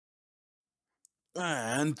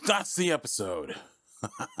And that's the episode.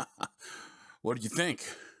 What did you think?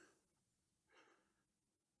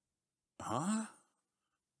 Huh?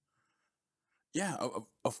 Yeah,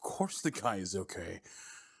 of course the guy is okay.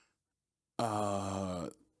 Uh,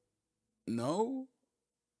 no?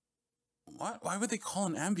 What? Why would they call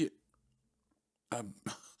an ambulance? Uh,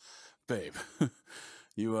 babe,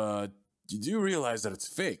 you do realize that it's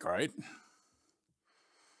fake, right?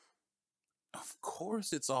 Of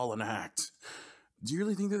course it's all an act. Do you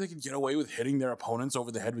really think that they could get away with hitting their opponents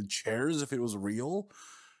over the head with chairs if it was real?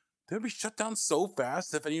 They'd be shut down so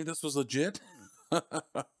fast if any of this was legit.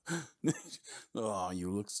 Oh,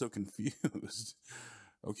 you look so confused.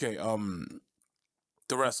 Okay,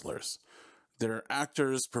 the wrestlers. They're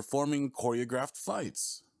actors performing choreographed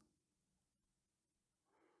fights.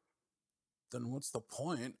 Then what's the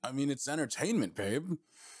point? I mean, it's entertainment, babe.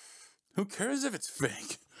 Who cares if it's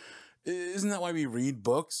fake? Isn't that why we read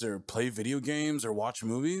books or play video games or watch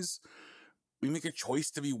movies? We make a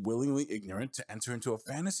choice to be willingly ignorant to enter into a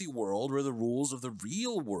fantasy world where the rules of the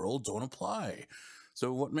real world don't apply.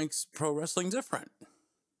 So what makes pro wrestling different?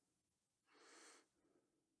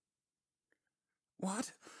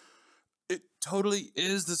 What? It totally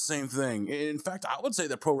is the same thing. In fact, I would say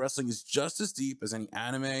that pro wrestling is just as deep as any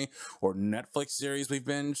anime or Netflix series we've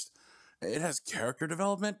binged. It has character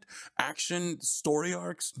development, action, story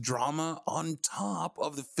arcs, drama on top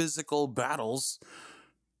of the physical battles.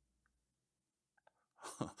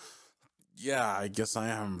 Yeah, I guess I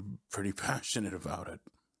am pretty passionate about it.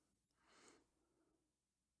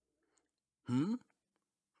 Hmm?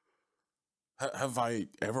 Have I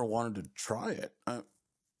ever wanted to try it? Uh,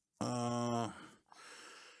 I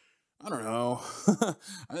don't know.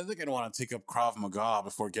 I think I'd want to take up Krav Maga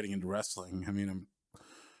before getting into wrestling. I mean, I'm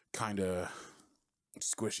kind of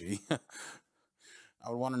squishy. I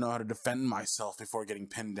would want to know how to defend myself before getting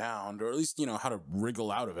pinned down, or at least, how to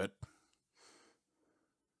wriggle out of it.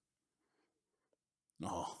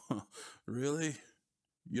 Oh, really?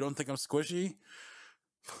 You don't think I'm squishy?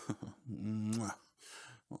 Mwah.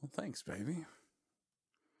 Well, thanks, baby.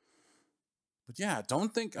 But yeah,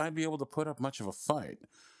 don't think I'd be able to put up much of a fight.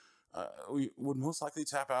 We would most likely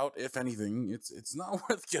tap out, if anything. It's not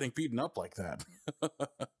worth getting beaten up like that.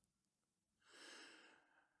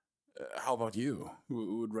 How about you?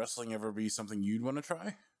 Would wrestling ever be something you'd want to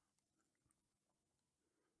try?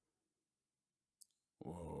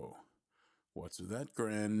 Whoa. What's with that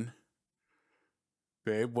grin?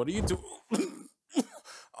 Babe, what are you doing?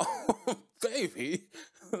 Oh, baby.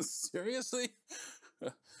 Seriously?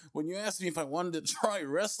 When you asked me if I wanted to try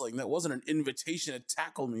wrestling, that wasn't an invitation to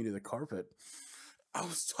tackle me to the carpet. I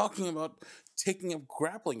was talking about taking a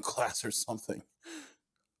grappling class or something.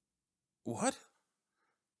 What?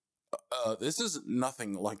 This is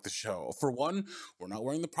nothing like the show. For one, we're not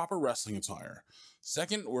wearing the proper wrestling attire.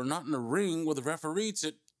 Second, we're not in a ring with a referee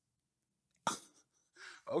to.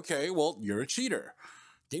 Okay, well, you're a cheater.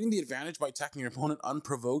 Gaining the advantage by attacking your opponent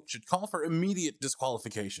unprovoked should call for immediate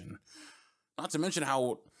disqualification. Not to mention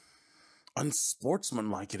how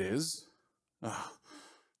unsportsmanlike it is. Ugh,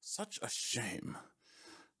 such a shame.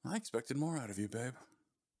 I expected more out of you, babe.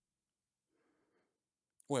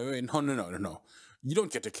 Wait, no. You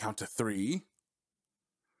don't get to count to 3.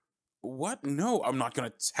 What? No, I'm not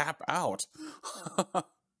gonna tap out. Huh.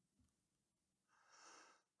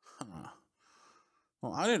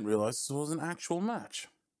 Well, I didn't realize this was an actual match.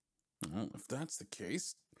 Well, if that's the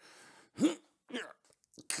case.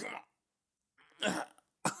 I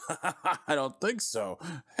don't think so.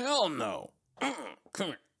 Hell no. Come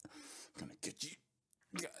here. I'm gonna get you.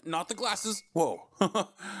 Not the glasses. Whoa.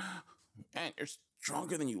 Man, you're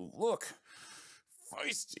stronger than you look.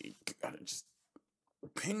 Feisty. Gotta just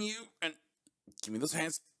pin you and give me those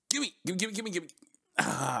hands. Give me.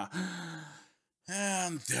 Ah.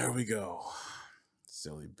 And there we go.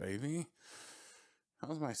 Silly baby.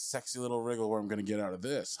 How's my sexy little wriggle where I'm gonna get out of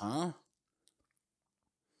this, huh?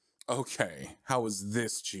 Okay, how is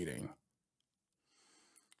this cheating?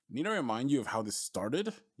 Need I remind you of how this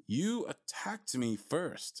started? You attacked me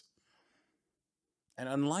first. And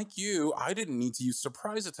unlike you, I didn't need to use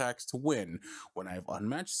surprise attacks to win when I have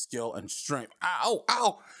unmatched skill and strength.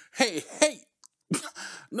 Ow! Hey!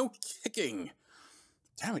 No kicking!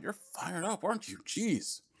 Damn it, you're fired up, aren't you?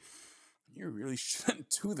 Jeez. You really shouldn't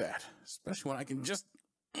do that, especially when I can just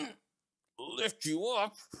lift you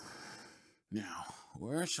up. Now,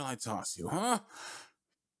 where shall I toss you, huh?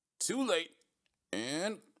 Too late.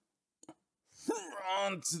 And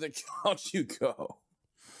onto the couch you go.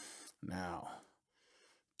 Now,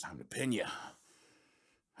 time to pin you.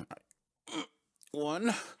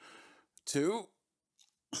 1, 2.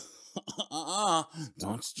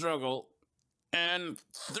 Don't struggle. And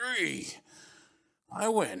 3. I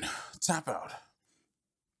win. Tap out.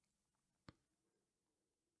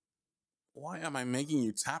 Why am I making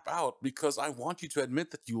you tap out? Because I want you to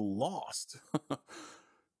admit that you lost.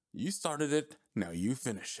 You started it, now you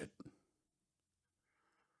finish it.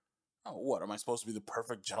 Oh, what? Am I supposed to be the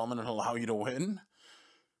perfect gentleman and allow you to win?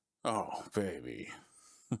 Oh, baby.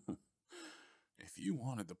 If you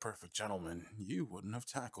wanted the perfect gentleman, you wouldn't have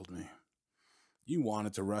tackled me. You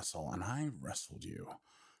wanted to wrestle, and I wrestled you.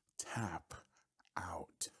 Tap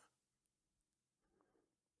out.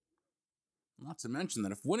 Not to mention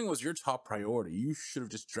that if winning was your top priority, you should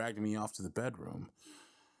have just dragged me off to the bedroom.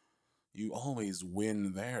 You always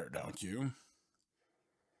win there, don't you?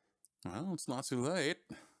 Well, it's not too late.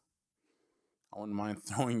 I wouldn't mind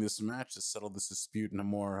throwing this match to settle this dispute in a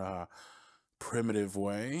more, primitive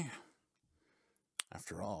way.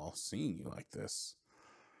 After all, seeing you like this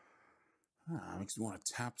makes me want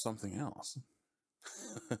to tap something else.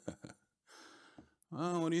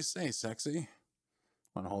 Well, what do you say, sexy?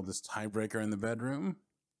 Want to hold this tiebreaker in the bedroom?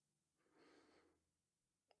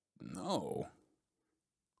 No.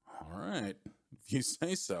 All right. If you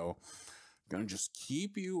say so, I'm gonna just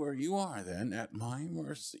keep you where you are then, at my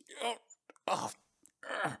mercy. Oh,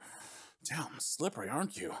 damn, slippery,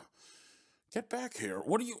 aren't you? Get back here.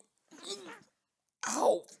 What are you?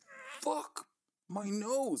 Ow! Fuck! My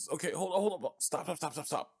nose! Okay, hold up. Stop.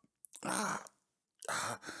 I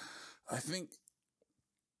think...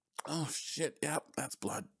 Oh, shit. Yep, that's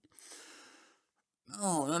blood.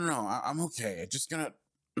 No. I'm okay. I'm just gonna...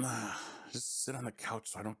 just sit on the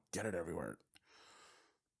couch so I don't get it everywhere.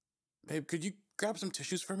 Babe, could you grab some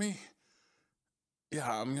tissues for me?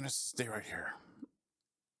 Yeah, I'm gonna stay right here.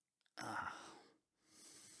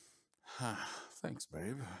 Thanks,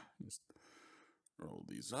 babe. Just roll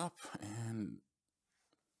these up and...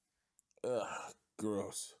 Ugh,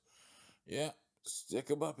 gross. Yeah, stick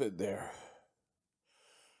them up in there.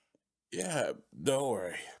 Yeah, don't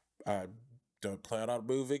worry. I don't plan on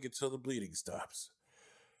moving until the bleeding stops.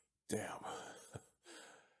 Damn. I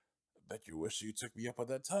bet you wish you took me up on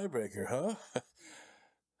that tiebreaker, huh?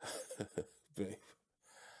 Babe,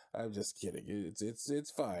 I'm just kidding.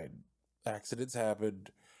 It's fine. Accidents happen.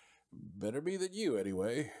 Better me than you,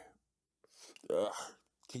 anyway. Ugh.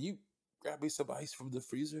 Can you grab me some ice from the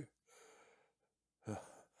freezer?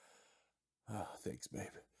 Thanks, babe.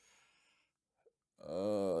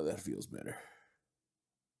 Oh, that feels better.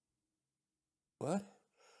 What?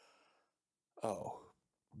 Oh,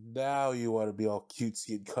 now you want to be all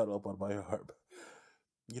cutesy and cuddle up on my arm.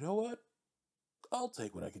 You know what? I'll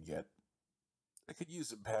take what I can get. I could use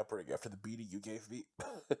some pampering after the beating you gave me.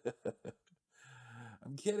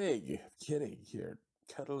 I'm kidding. Here,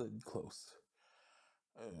 cuddle in close.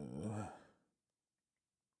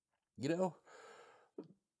 You know,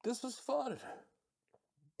 this was fun.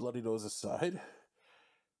 Bloody nose aside.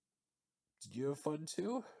 Did you have fun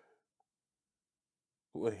too?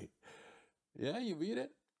 Wait, yeah, you mean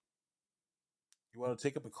it? You want to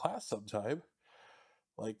take up a class sometime?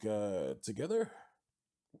 Like, together?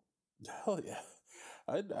 Hell yeah.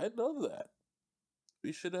 I'd love that.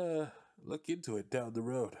 We should, look into it down the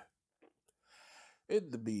road. In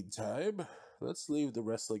the meantime, let's leave the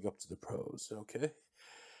wrestling up to the pros, okay?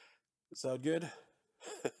 Sound good?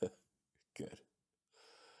 Good.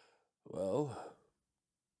 Well,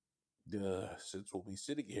 since we'll be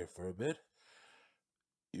sitting here for a bit,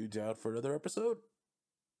 you down for another episode?